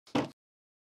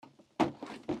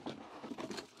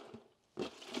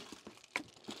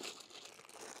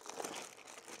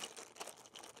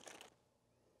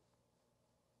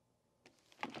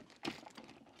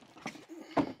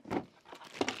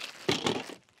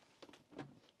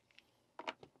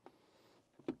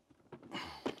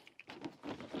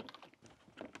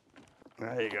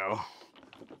There you go.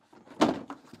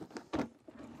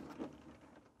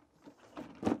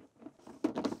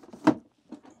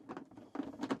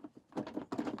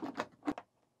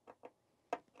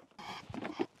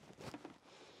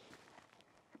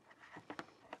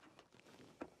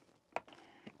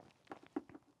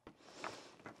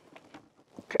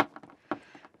 Okay.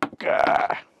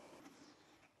 Gah.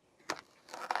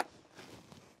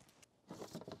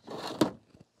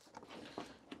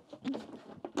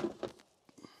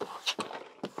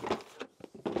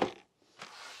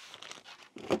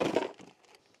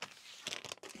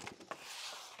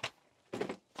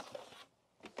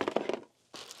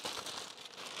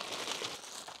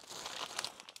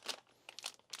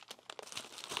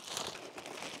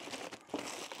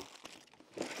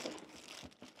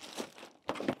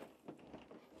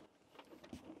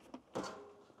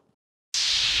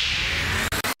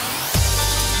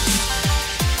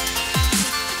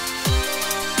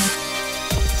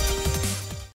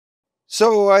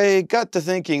 So I got to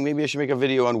thinking maybe I should make a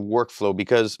video on workflow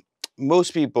because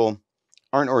most people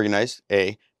aren't organized,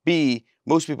 A. B,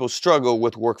 most people struggle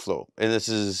with workflow. And this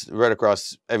is right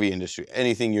across every industry,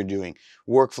 anything you're doing.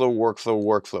 Workflow, workflow,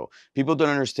 workflow. People don't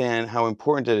understand how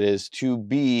important it is to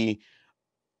be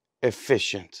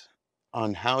efficient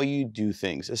on how you do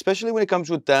things, especially when it comes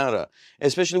with data,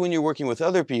 especially when you're working with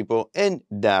other people and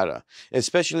data,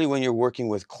 especially when you're working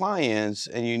with clients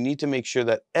and you need to make sure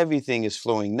that everything is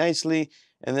flowing nicely.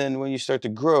 And then when you start to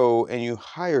grow and you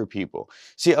hire people.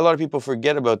 See, a lot of people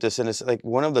forget about this, and it's like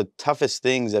one of the toughest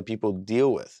things that people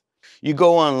deal with. You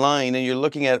go online and you're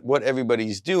looking at what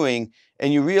everybody's doing,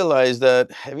 and you realize that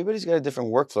everybody's got a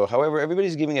different workflow. However,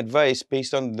 everybody's giving advice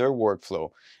based on their workflow.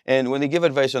 And when they give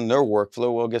advice on their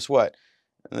workflow, well, guess what?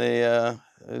 They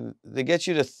get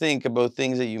you to think about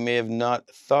things that you may have not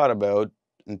thought about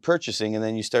in purchasing, and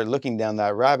then you start looking down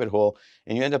that rabbit hole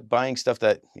and you end up buying stuff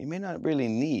that you may not really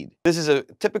need. This is a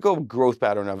typical growth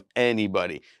pattern of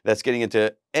anybody that's getting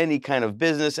into any kind of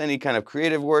business, any kind of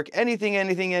creative work, anything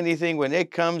when it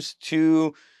comes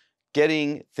to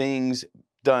getting things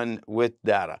done with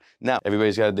data. Now,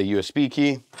 everybody's got the USB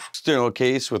key, external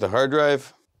case with a hard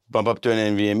drive, bump up to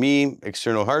an NVMe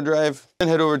external hard drive, and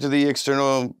head over to the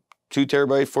external 2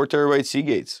 terabyte, 4 terabyte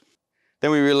Seagates. Then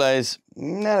we realize,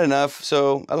 not enough,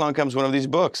 so along comes one of these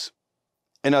books.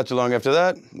 And not too long after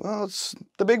that, well, it's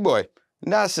the big boy,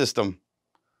 NAS system,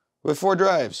 with 4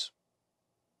 drives,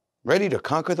 ready to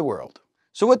conquer the world.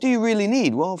 So what do you really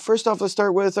need? Well, first off, let's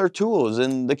start with our tools,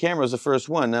 and the camera is the first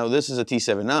one. Now, this is a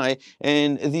T7i,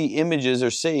 and the images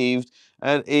are saved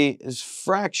at a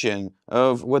fraction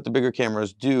of what the bigger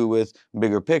cameras do with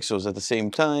bigger pixels. At the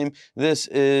same time, this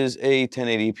is a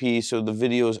 1080p, so the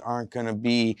videos aren't going to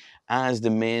be as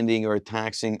demanding or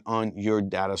taxing on your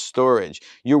data storage.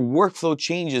 Your workflow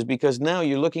changes because now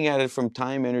you're looking at it from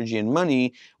time, energy, and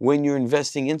money when you're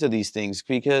investing into these things,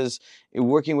 because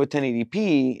working with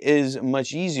 1080p is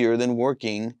much easier than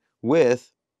working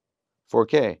with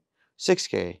 4K,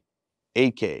 6K,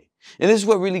 8K. And this is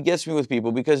what really gets me with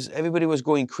people, because everybody was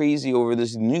going crazy over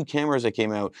this new cameras that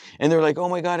came out. And they're like, oh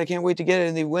my God, I can't wait to get it.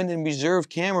 And they went and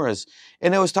reserved cameras.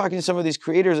 And I was talking to some of these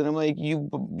creators and I'm like, you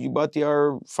bought the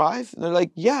R5? And they're like,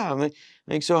 yeah. I'm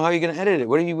like, so how are you going to edit it?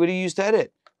 What do you use to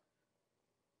edit?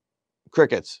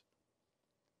 Crickets.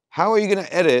 How are you going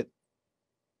to edit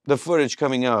the footage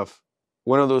coming off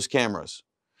one of those cameras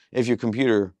if your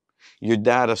computer, your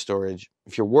data storage,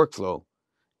 if your workflow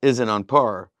isn't on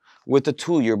par with the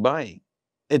tool you're buying?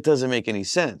 It doesn't make any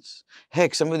sense.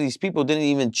 Heck, some of these people didn't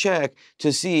even check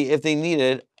to see if they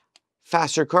needed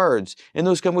faster cards. And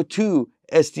those come with 2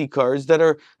 SD cards that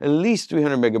are at least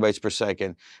 300 megabytes per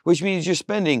second, which means you're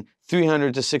spending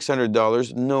 $300 to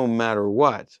 $600 no matter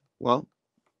what. Well,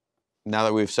 now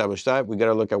that we've established that, we got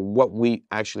to look at what we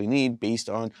actually need based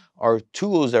on our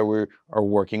tools that we are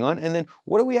working on. And then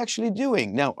what are we actually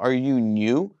doing? Now, are you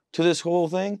new to this whole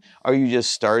thing? Are you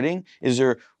just starting? Is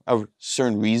there a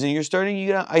certain reason you're starting?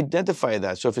 You gotta identify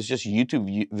that. So if it's just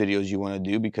YouTube videos you want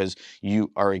to do because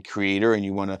you are a creator and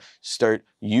you want to start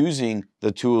using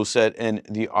the tool set and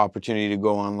the opportunity to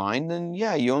go online, then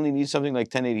yeah, you only need something like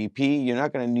 1080p. You're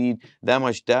not going to need that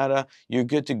much data. You're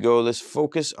good to go. Let's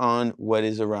focus on what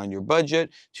is around your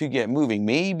budget to get moving.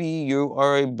 Maybe you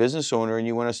are a business owner and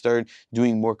you want to start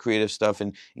doing more creative stuff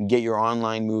and get your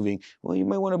online moving. Well, you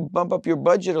might want to bump up your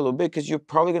budget a little bit because you're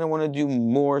probably going to want to do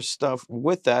more stuff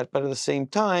with that. But at the same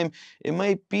time, it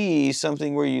might be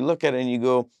something where you look at it and you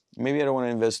go, Maybe I don't want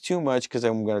to invest too much because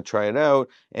I'm going to try it out,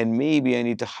 and maybe I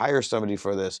need to hire somebody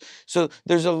for this. So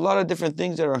there's a lot of different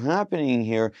things that are happening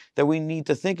here that we need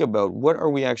to think about. What are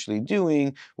we actually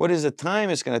doing? What is the time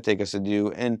it's going to take us to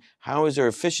do? And how is our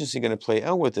efficiency going to play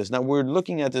out with this? Now, we're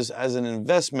looking at this as an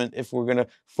investment if we're going to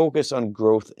focus on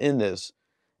growth in this.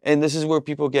 And this is where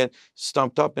people get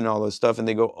stumped up in all this stuff and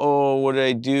they go, oh, what did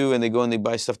I do? And they go and they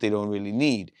buy stuff they don't really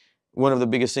need. One of the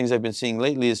biggest things I've been seeing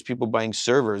lately is people buying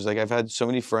servers. Like I've had so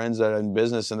many friends that are in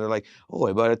business and they're like, oh,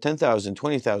 I bought a $10,000,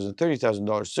 $20,000,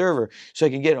 $30,000 server so I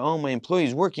can get all my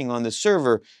employees working on this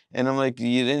server. And I'm like,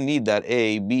 you didn't need that.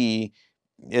 A, B,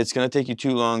 it's going to take you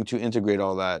too long to integrate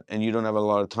all that and you don't have a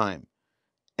lot of time.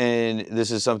 And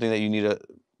this is something that you need to,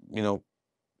 you know,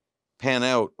 pan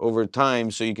out over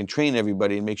time so you can train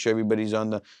everybody and make sure everybody's on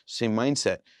the same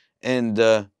mindset. And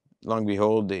long and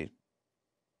behold, they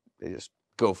just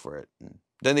go for it. And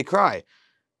then they cry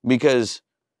because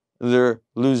they're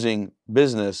losing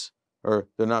business or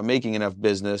they're not making enough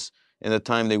business in the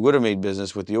time they would have made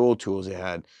business with the old tools they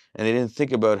had. And they didn't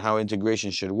think about how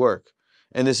integration should work.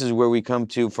 And this is where we come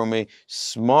to from a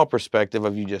small perspective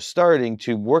of you just starting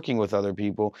to working with other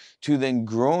people to then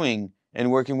growing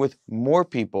and working with more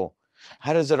people.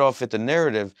 How does that all fit the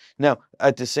narrative? Now,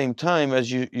 at the same time,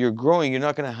 as you're growing, you're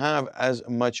not going to have as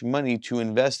much money to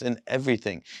invest in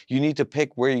everything. You need to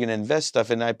pick where you're going to invest stuff.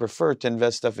 And I prefer to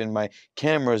invest stuff in my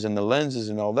cameras and the lenses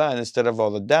and all that instead of all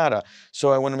the data.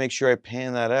 So I want to make sure I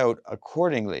pan that out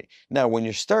accordingly. Now, when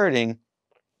you're starting,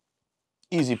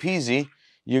 easy peasy,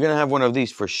 you're going to have one of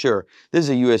these for sure. This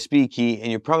is a USB key, and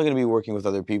you're probably going to be working with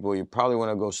other people. You probably want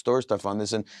to go store stuff on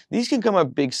this, and these can come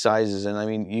up big sizes, and I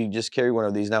mean, you just carry one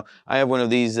of these. Now, I have one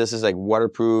of these. This is like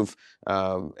waterproof,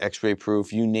 x-ray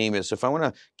proof, you name it. So if I want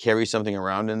to carry something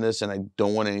around in this and I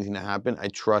don't want anything to happen, I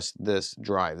trust this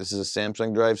drive. This is a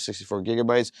Samsung drive, 64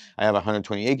 gigabytes. I have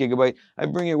 128 gigabyte. I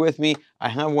bring it with me. I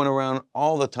have one around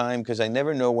all the time because I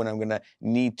never know when I'm going to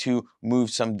need to move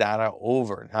some data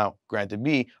over. Now, granted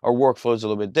B, our workflow is a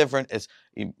little bit different. It's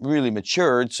really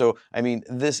matured. So, I mean,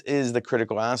 this is the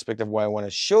critical aspect of why I want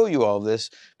to show you all this,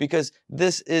 because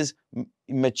this is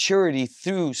maturity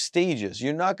through stages.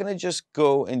 You're not going to just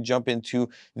go and jump into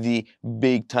the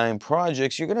big time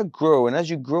projects. You're going to grow. And as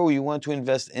you grow, you want to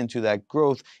invest into that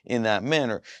growth in that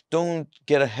manner. Don't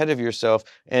get ahead of yourself.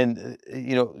 And,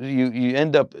 you know, you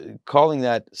end up calling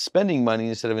that spending money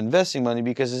instead of investing money,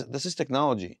 because this is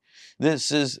technology.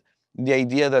 This is the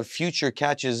idea that future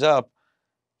catches up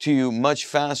to you much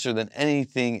faster than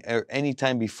anything or any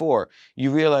time before.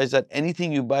 You realize that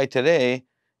anything you buy today,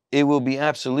 it will be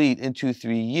obsolete in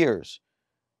 2-3 years.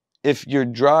 If your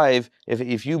drive,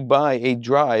 if you buy a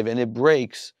drive and it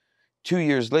breaks 2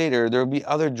 years later, there will be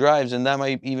other drives and that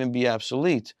might even be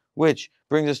obsolete, which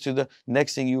brings us to the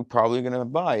next thing you're probably going to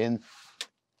buy. And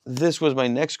this was my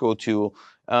next go-to.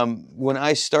 When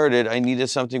I started, I needed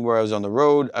something where I was on the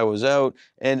road, I was out,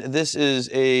 and this is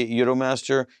a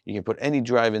Euromaster. You can put any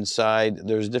drive inside.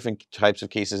 There's different types of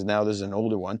cases now. This is an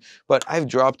older one, but I've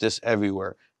dropped this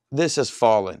everywhere. This has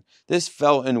fallen. This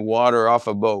fell in water off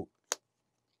a boat.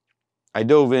 I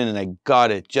dove in and I got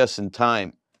it just in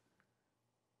time.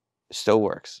 It still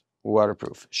works.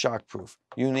 Waterproof, shockproof,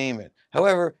 you name it.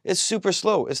 However, it's super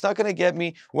slow. It's not going to get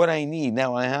me what I need.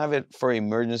 Now, I have it for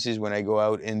emergencies when I go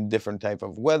out in different type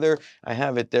of weather. I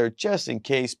have it there just in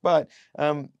case, but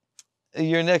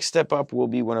your next step up will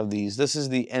be one of these. This is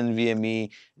the NVMe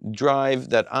drive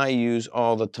that I use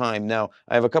all the time. Now,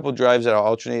 I have a couple drives that I'll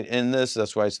alternate in this.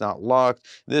 That's why it's not locked.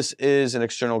 This is an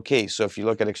external case. So if you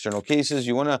look at external cases,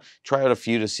 you want to try out a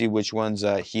few to see which ones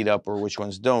heat up or which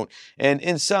ones don't. And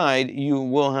inside, you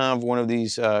will have one of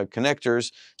these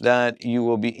connectors that you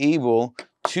will be able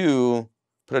to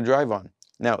put a drive on.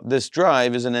 Now, this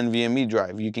drive is an NVMe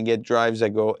drive. You can get drives that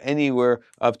go anywhere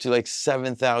up to like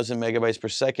 7,000 megabytes per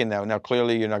second now. Now,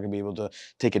 clearly, you're not going to be able to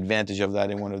take advantage of that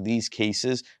in one of these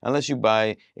cases unless you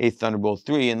buy a Thunderbolt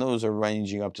 3, and those are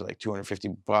ranging up to like 250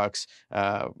 bucks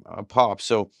a pop.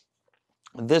 So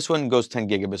this one goes 10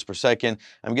 gigabits per second.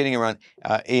 I'm getting around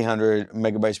 800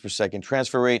 megabytes per second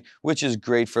transfer rate, which is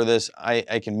great for this.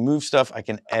 I can move stuff, I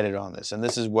can edit on this, and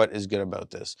this is what is good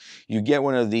about this. You get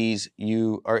one of these,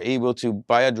 you are able to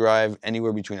buy a drive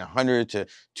anywhere between $100 to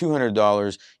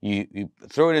 $200. You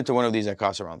throw it into one of these that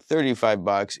costs around 35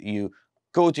 bucks. You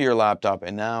go to your laptop,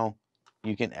 and now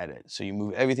you can edit. So you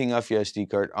move everything off your SD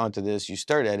card onto this, you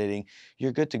start editing,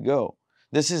 you're good to go.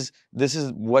 This is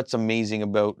what's amazing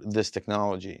about this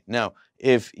technology. Now,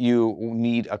 if you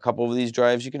need a couple of these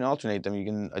drives, you can alternate them. You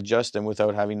can adjust them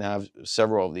without having to have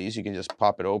several of these. You can just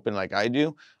pop it open like I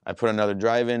do. I put another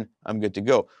drive in, I'm good to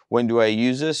go. When do I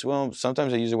use this? Well,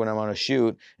 sometimes I use it when I'm on a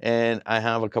shoot and I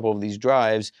have a couple of these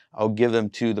drives. I'll give them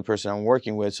to the person I'm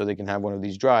working with so they can have one of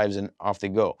these drives and off they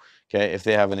go. Okay, if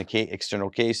they have an external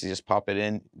case, they just pop it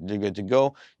in, they're good to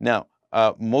go. Now,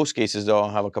 most cases though, I'll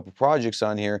have a couple projects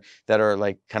on here that are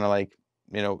like kind of like,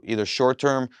 you know, either short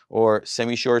term or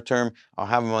semi short term. I'll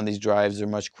have them on these drives. They're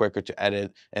much quicker to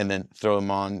edit and then throw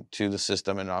them on to the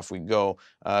system and off we go,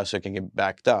 so it can get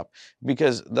backed up.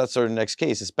 Because that's our next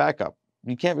case, it's backup.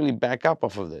 You can't really back up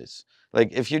off of this.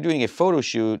 Like if you're doing a photo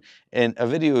shoot and a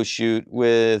video shoot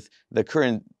with the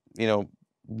current, you know,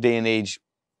 day and age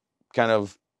kind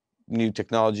of new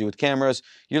technology with cameras,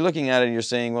 you're looking at it and you're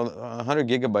saying, well, 100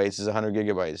 gigabytes is 100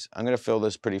 gigabytes. I'm going to fill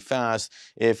this pretty fast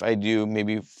if I do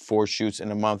maybe 4 shoots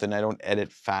in a month and I don't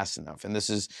edit fast enough. And this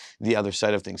is the other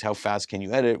side of things. How fast can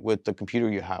you edit with the computer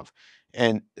you have?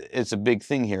 And it's a big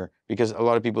thing here because a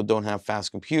lot of people don't have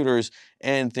fast computers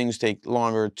and things take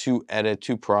longer to edit,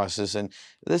 to process. And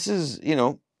this is, you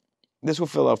know, this will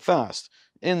fill up fast.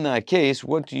 In that case,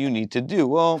 what do you need to do?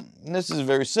 Well, this is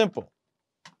very simple.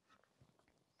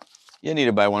 You need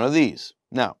to buy one of these.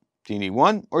 Now, do you need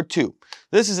one or two?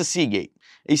 This is a Seagate.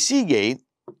 A Seagate,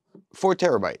 4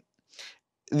 terabyte.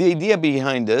 The idea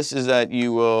behind this is that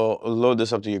you will load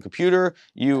this up to your computer,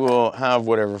 you will have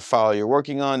whatever file you're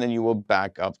working on, and you will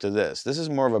back up to this. This is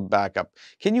more of a backup.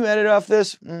 Can you edit off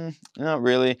this? Not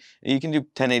really. You can do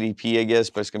 1080p, I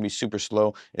guess, but it's going to be super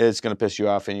slow. It's going to piss you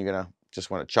off, and you're going to just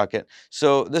want to chuck it.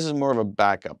 So this is more of a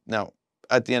backup. Now,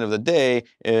 at the end of the day,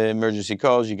 emergency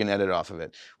calls, you can edit off of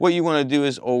it. What you want to do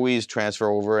is always transfer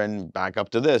over and back up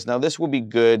to this. Now, this will be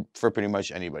good for pretty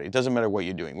much anybody. It doesn't matter what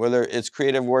you're doing, whether it's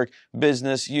creative work,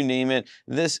 business, you name it.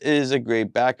 This is a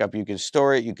great backup. You can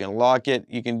store it, you can lock it,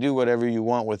 you can do whatever you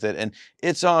want with it, and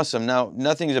it's awesome. Now,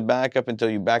 nothing's a backup until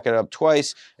you back it up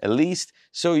twice, at least,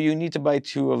 so you need to buy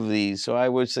 2 of these. So I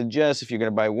would suggest if you're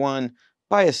going to buy one,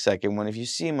 buy a second one. If you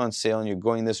see them on sale and you're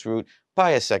going this route,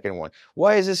 buy a second one.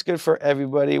 Why is this good for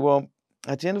everybody? Well,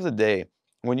 at the end of the day,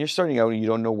 when you're starting out and you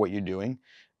don't know what you're doing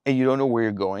and you don't know where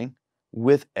you're going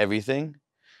with everything,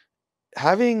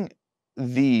 having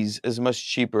these is much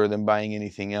cheaper than buying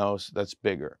anything else that's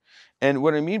bigger. And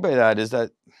what I mean by that is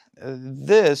that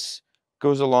this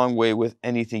goes a long way with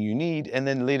anything you need. And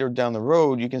then later down the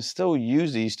road, you can still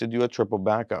use these to do a triple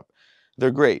backup. They're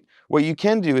great. What you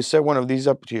can do is set one of these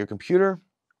up to your computer.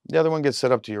 The other one gets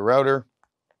set up to your router.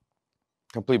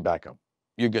 Complete backup.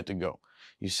 You're good to go.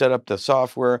 You set up the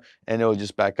software and it'll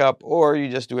just back up, or you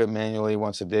just do it manually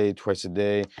once a day, twice a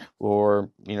day, or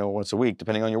once a week,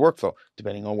 depending on your workflow,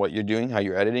 depending on what you're doing, how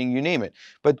you're editing, you name it.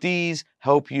 But these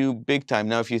help you big time.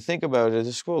 Now, if you think about it,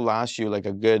 this will last you like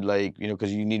a good,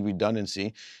 because you need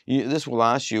redundancy. This will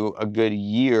last you a good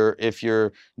year if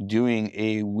you're doing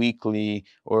a weekly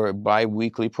or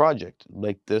bi-weekly project.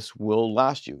 Like this will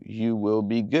last you. You will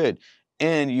be good.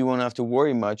 And you won't have to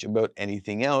worry much about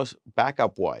anything else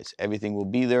backup-wise. Everything will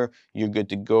be there. You're good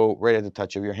to go right at the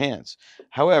touch of your hands.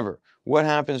 However, what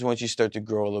happens once you start to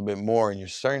grow a little bit more and you're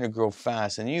starting to grow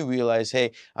fast and you realize,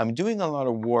 hey, I'm doing a lot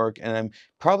of work and I'm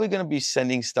probably going to be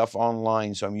sending stuff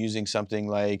online. So I'm using something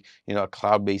like, a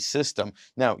cloud-based system.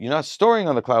 Now, you're not storing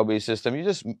on the cloud-based system. You're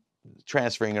just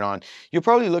transferring it on. You'll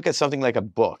probably look at something like a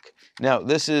book. Now,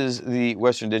 this is the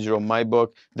Western Digital My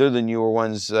Book. They're the newer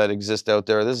ones that exist out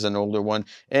there. This is an older one,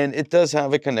 and it does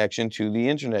have a connection to the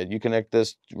internet. You connect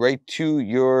this right to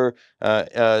your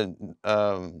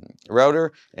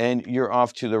router, and you're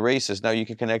off to the races. Now, you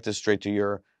can connect this straight to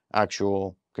your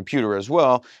actual computer as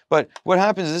well. But what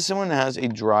happens is this one has a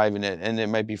drive in it, and it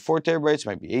might be 4 terabytes,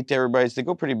 might be 8 terabytes. They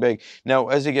go pretty big. Now,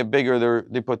 as they get bigger,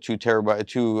 they put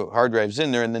 2 hard drives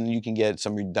in there, and then you can get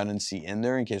some redundancy in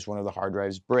there in case one of the hard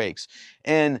drives breaks.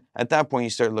 And at that point, you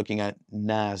start looking at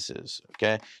NASs.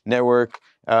 Okay, network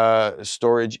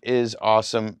storage is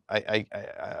awesome.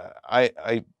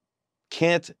 I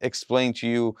can't explain to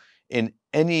you in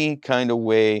any kind of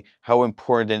way how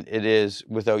important it is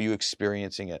without you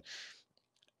experiencing it.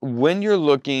 When you're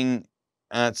looking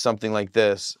at something like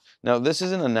this, now this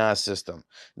isn't a NAS system.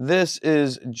 This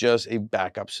is just a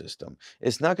backup system.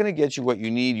 It's not going to get you what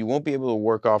you need. You won't be able to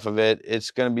work off of it.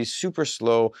 It's going to be super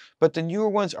slow, but the newer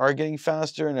ones are getting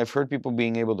faster, and I've heard people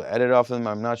being able to edit off them.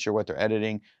 I'm not sure what they're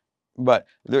editing. But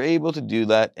they're able to do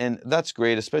that, and that's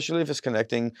great, especially if it's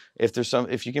connecting.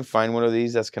 If you can find one of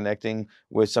these that's connecting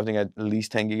with something at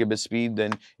least 10 gigabit speed,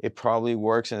 then it probably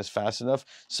works and it's fast enough.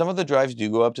 Some of the drives do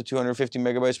go up to 250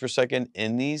 megabytes per second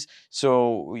in these,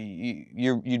 so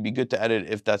you'd be good to edit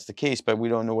if that's the case. But we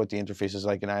don't know what the interface is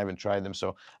like, and I haven't tried them,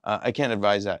 so I can't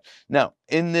advise that. Now,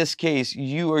 in this case,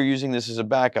 you are using this as a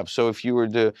backup. So if you were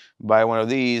to buy one of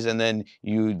these and then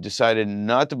you decided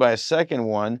not to buy a second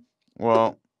one,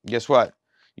 well, guess what?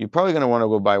 You're probably going to want to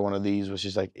go buy one of these, which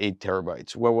is like 8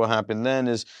 terabytes. What will happen then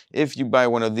is if you buy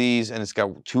one of these and it's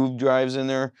got 2 drives in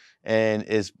there and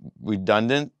it's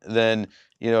redundant, then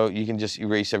you can just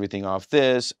erase everything off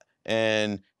this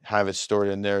and have it stored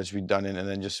in there as redundant, and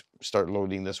then just start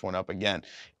loading this one up again.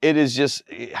 It is just,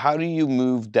 how do you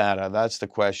move data? That's the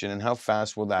question. And how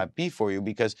fast will that be for you?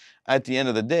 Because at the end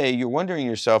of the day, you're wondering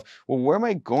yourself, well, where am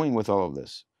I going with all of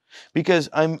this? Because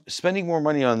I'm spending more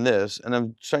money on this and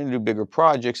I'm starting to do bigger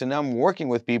projects, and now I'm working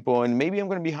with people, and maybe I'm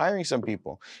going to be hiring some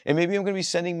people, and maybe I'm going to be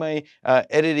sending my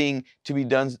editing to be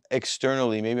done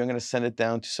externally. Maybe I'm going to send it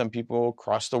down to some people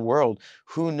across the world.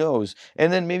 Who knows?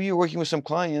 And then maybe you're working with some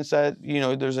clients that,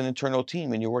 there's an internal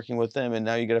team and you're working with them, and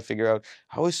now you got to figure out,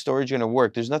 how is storage going to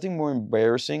work? There's nothing more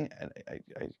embarrassing, and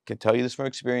I can tell you this from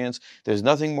experience, there's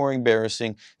nothing more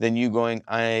embarrassing than you going,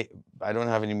 I don't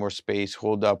have any more space.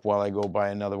 Hold up while I go buy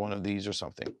another one of these or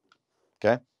something.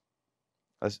 Okay?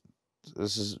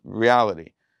 This is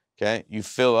reality. Okay? You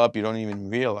fill up, you don't even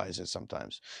realize it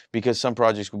sometimes, because some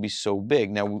projects will be so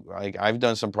big. Now, like, I've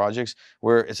done some projects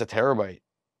where it's a terabyte,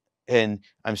 and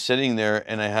I'm sitting there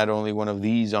and I had only one of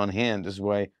these on hand. This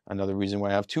is another reason why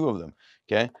I have 2 of them.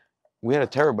 Okay? We had a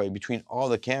terabyte between all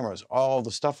the cameras, all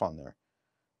the stuff on there.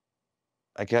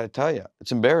 I gotta tell you,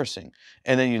 it's embarrassing.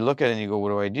 And then you look at it and you go, what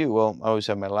do I do? Well, I always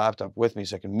have my laptop with me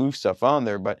so I can move stuff on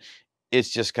there, but it's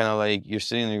just kind of like you're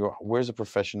sitting there and you go, where's the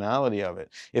professionality of it?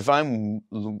 If I'm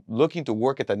looking to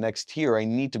work at the next tier, I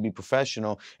need to be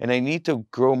professional and I need to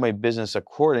grow my business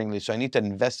accordingly. So I need to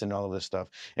invest in all of this stuff.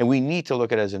 And we need to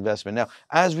look at it as investment. Now,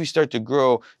 as we start to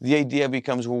grow, the idea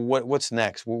becomes, well, what's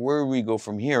next? Well, where do we go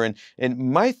from here? And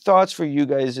my thoughts for you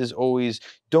guys is always,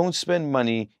 don't spend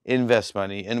money, invest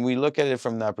money. And we look at it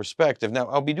from that perspective. Now,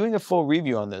 I'll be doing a full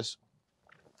review on this,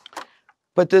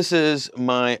 but this is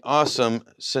my awesome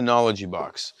Synology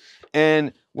box.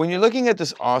 And when you're looking at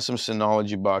this awesome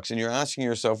Synology box and you're asking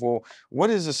yourself, well, what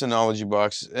is a Synology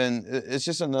box? And it's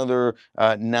just another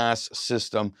NAS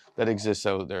system that exists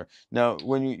out there. Now,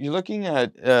 when you're looking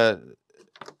at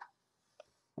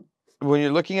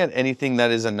anything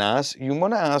that is a NAS, you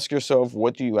want to ask yourself,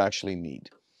 what do you actually need?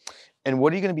 And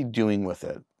what are you going to be doing with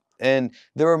it? And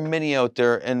there are many out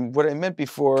there. And what I meant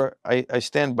before, I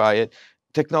stand by it.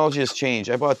 Technology has changed.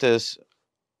 I bought this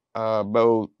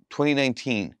about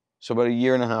 2019, so about a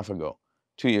year and a half ago,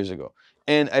 2 years ago.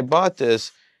 And I bought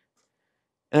this,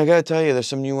 and I got to tell you, there's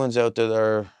some new ones out there that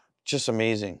are just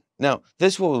amazing. Now,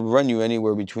 this will run you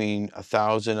anywhere between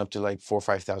 $1,000 up to like $4,000 or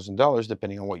 $5,000,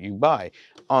 depending on what you buy.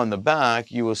 On the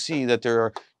back, you will see that there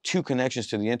are 2 connections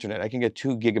to the internet. I can get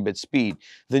 2 gigabit speed.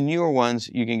 The newer ones,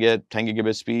 you can get 10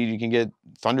 gigabit speed, you can get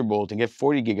Thunderbolt and get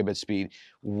 40 gigabit speed.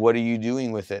 What are you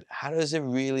doing with it? How does it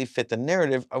really fit the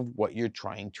narrative of what you're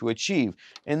trying to achieve?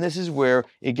 And this is where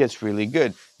it gets really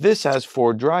good. This has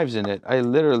 4 drives in it. I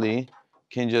literally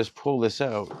can just pull this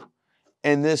out,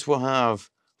 and this will have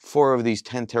 4 of these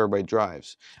 10 terabyte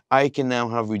drives. I can now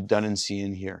have redundancy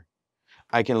in here.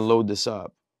 I can load this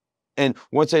up. And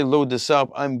once I load this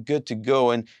up, I'm good to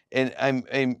go. And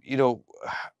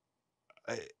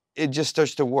it just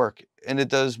starts to work, and it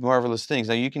does marvelous things.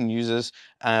 Now, you can use this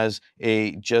as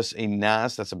just a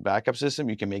NAS. That's a backup system.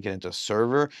 You can make it into a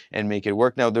server and make it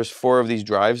work. Now, there's 4 of these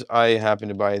drives. I happen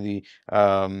to buy the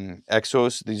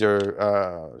Exos. These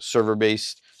are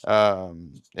server-based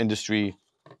industry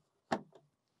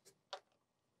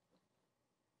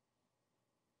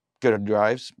good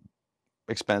drives,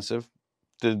 expensive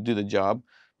to do the job,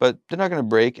 but they're not going to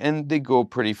break, and they go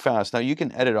pretty fast. Now, you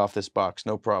can edit off this box,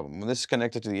 no problem. When this is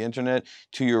connected to the internet,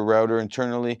 to your router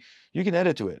internally, you can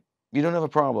edit to it. You don't have a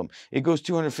problem. It goes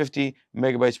 250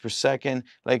 megabytes per second.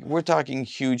 Like, we're talking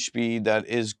huge speed that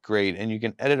is great, and you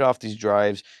can edit off these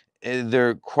drives.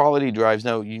 They're quality drives.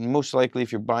 Now, most likely,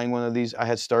 if you're buying one of these, I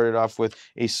had started off with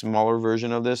a smaller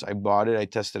version of this. I bought it. I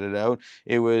tested it out.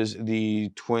 It was the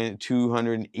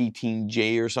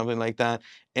 218J or something like that.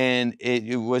 And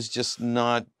it was just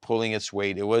not pulling its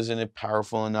weight. It wasn't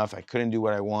powerful enough. I couldn't do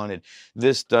what I wanted.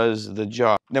 This does the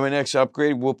job. Now, my next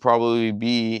upgrade will probably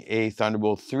be a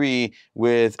Thunderbolt 3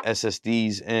 with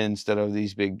SSDs instead of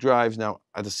these big drives. Now,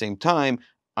 at the same time,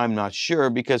 I'm not sure,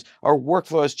 because our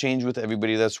workflow has changed with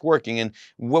everybody that's working. And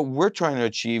what we're trying to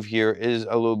achieve here is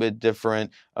a little bit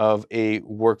different of a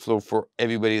workflow for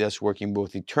everybody that's working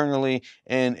both internally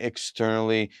and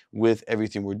externally with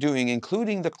everything we're doing,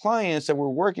 including the clients that we're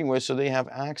working with, so they have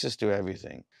access to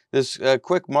everything. This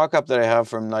quick mock-up that I have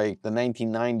from like the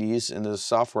 1990s in the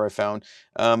software I found,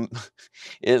 um,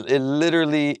 it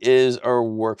literally is our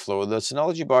workflow. The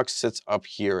Synology box sits up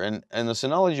here, and the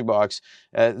Synology box,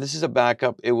 this is a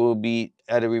backup. It will be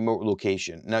at a remote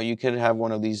location. Now, you could have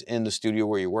one of these in the studio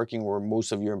where you're working, where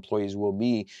most of your employees will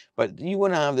be, but you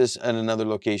want to have this at another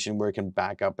location where it can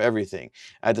back up everything.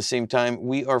 At the same time,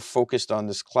 we are focused on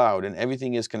this cloud, and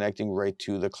everything is connecting right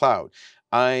to the cloud.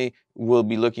 I will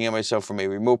be looking at myself from a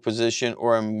remote position,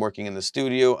 or I'm working in the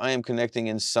studio. I am connecting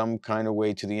in some kind of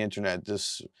way to the internet.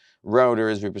 This router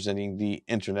is representing the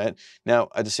internet. Now,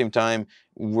 at the same time,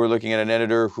 we're looking at an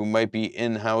editor who might be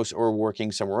in-house or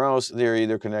working somewhere else. They're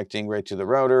either connecting right to the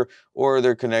router, or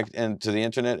they're connecting to the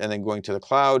internet and then going to the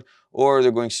cloud, or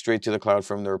they're going straight to the cloud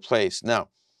from their place. Now,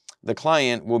 the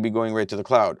client will be going right to the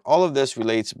cloud. All of this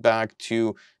relates back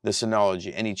to the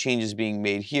Synology. Any changes being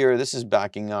made here, this is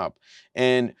backing up.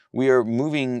 And we are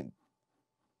moving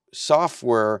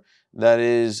software that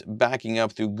is backing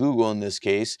up through Google in this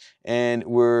case, and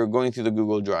we're going through the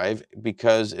Google Drive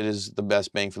because it is the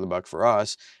best bang for the buck for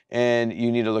us, and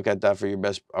you need to look at that for your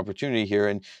best opportunity here.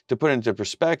 And to put into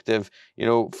perspective, you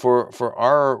know, for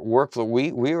our workflow,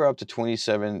 we are up to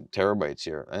 27 terabytes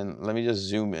here, and let me just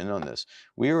zoom in on this.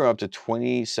 We are up to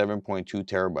 27.2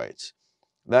 terabytes.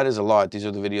 That is a lot. These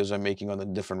are the videos I'm making on the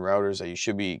different routers that you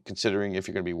should be considering if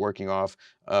you're going to be working off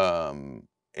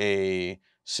a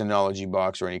Synology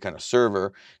box or any kind of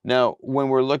server. Now, when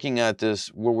we're looking at this,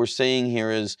 what we're saying here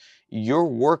is your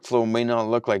workflow may not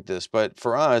look like this, but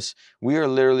for us, we are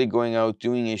literally going out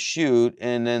doing a shoot,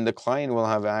 and then the client will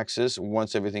have access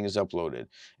once everything is uploaded.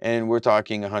 And we're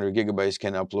talking 100 gigabytes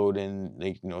can upload in,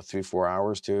 like, 3-4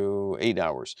 hours to 8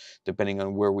 hours, depending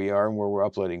on where we are and where we're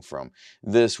uploading from.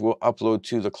 This will upload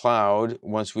to the cloud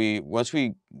once we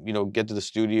get to the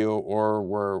studio, or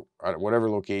we're at whatever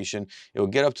location. It will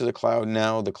get up to the cloud.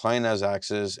 Now the client has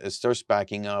access, it starts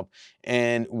backing up,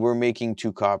 and we're making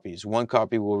 2 copies. One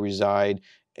copy will reside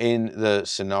in the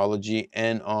Synology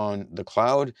and on the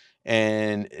cloud,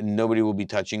 and nobody will be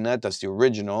touching that. That's the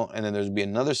original. And then there's be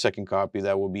another second copy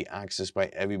that will be accessed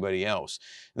by everybody else.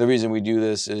 The reason we do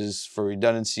this is for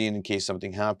redundancy, and in case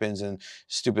something happens, and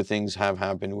stupid things have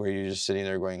happened where you're just sitting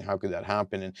there going, how could that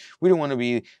happen? And we don't want to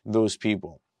be those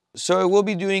people. So I will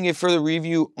be doing a further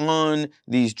review on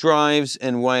these drives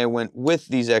and why I went with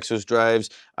these Exos drives.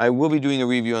 I will be doing a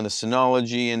review on the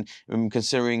Synology, and I'm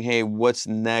considering, hey, what's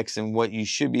next and what you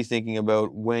should be thinking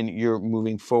about when you're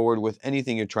moving forward with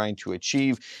anything you're trying to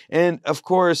achieve. And of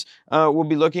course, we'll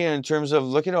be looking at in terms of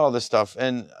look at all this stuff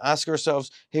and ask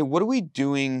ourselves, hey, what are we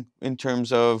doing in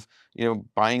terms of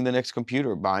buying the next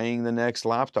computer, buying the next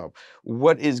laptop?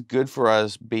 What is good for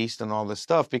us based on all this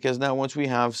stuff? Because now once we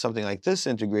have something like this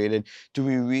integrated, do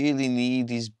we really need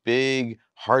these big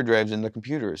hard drives in the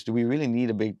computers? Do we really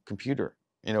need a big computer?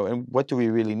 And what do we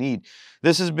really need?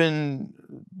 This has been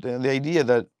the idea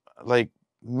that, like,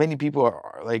 many people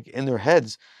are like in their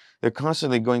heads. They're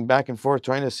constantly going back and forth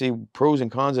trying to see pros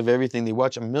and cons of everything. They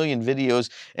watch a million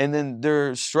videos, and then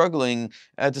they're struggling.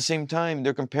 At the same time,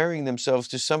 they're comparing themselves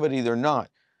to somebody they're not.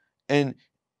 And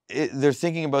they're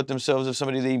thinking about themselves as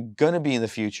somebody they're going to be in the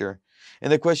future.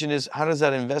 And the question is, how does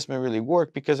that investment really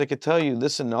work? Because I could tell you,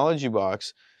 this Synology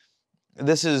box,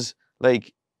 this is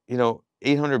like,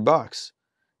 $800.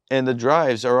 And the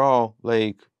drives are all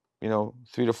like, $300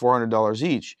 to $400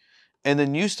 each. And the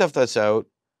new stuff that's out,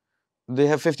 they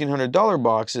have $1,500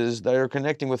 boxes that are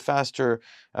connecting with faster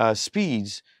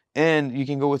speeds, and you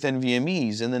can go with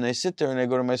NVMEs. And then I sit there and I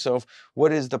go to myself,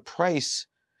 what is the price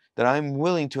that I'm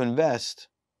willing to invest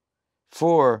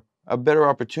for a better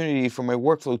opportunity for my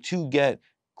workflow to get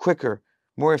quicker,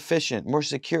 more efficient, more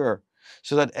secure,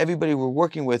 so that everybody we're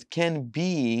working with can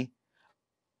be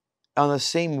on the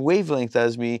same wavelength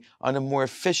as me on a more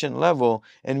efficient level,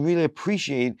 and really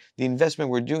appreciate the investment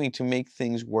we're doing to make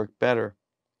things work better.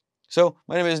 So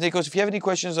my name is Nikos. If you have any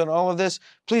questions on all of this,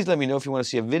 please let me know. If you want to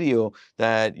see a video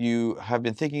that you have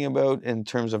been thinking about in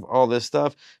terms of all this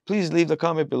stuff, please leave the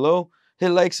comment below.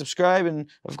 Hit like, subscribe, and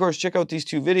of course, check out these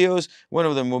 2 videos. One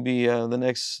of them will be the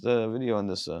next video on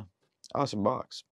this awesome box.